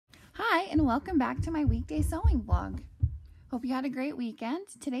Hi, and welcome back to my weekday sewing vlog. Hope you had a great weekend.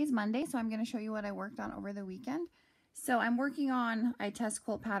 Today's Monday, so I'm going to show you what I worked on over the weekend. So I'm working on, I test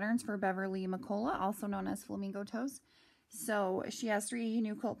quilt patterns for Beverly McCullough, also known as Flamingo Toes. So she has 3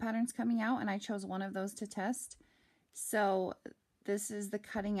 new quilt patterns coming out, and I chose one of those to test. So this is the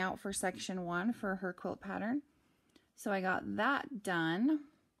cutting out for section 1 for her quilt pattern. So I got that done,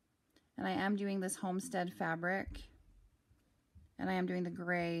 and I am doing this homestead fabric. And I am doing the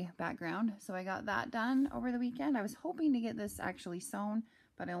gray background. So I got that done over the weekend. I was hoping to get this actually sewn,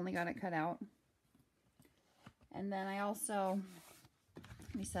 but I only got it cut out. And then I also,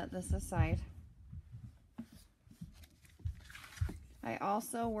 let me set this aside. I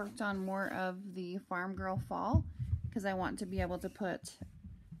also worked on more of the Farm Girl Fall because I want to be able to put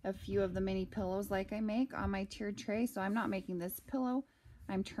a few of the mini pillows like I make on my tiered tray. So I'm not making this pillow.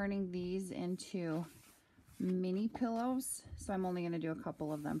 I'm turning these into mini pillows, so I'm only going to do a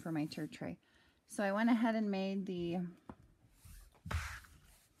couple of them for my tiered tray. So I went ahead and made the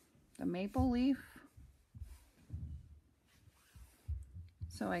maple leaf.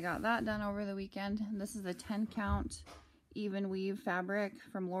 So I got that done over the weekend. And this is the 10 count even weave fabric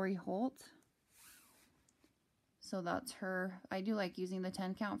from Holt. So that's her. I do like using the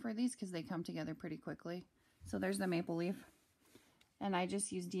 10 count for these because they come together pretty quickly. So there's the maple leaf. And I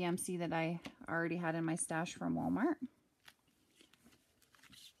just used DMC that I already had in my stash from Walmart.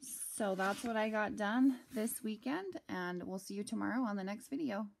 So that's what I got done this weekend, and we'll see you tomorrow on the next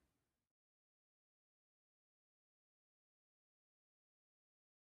video.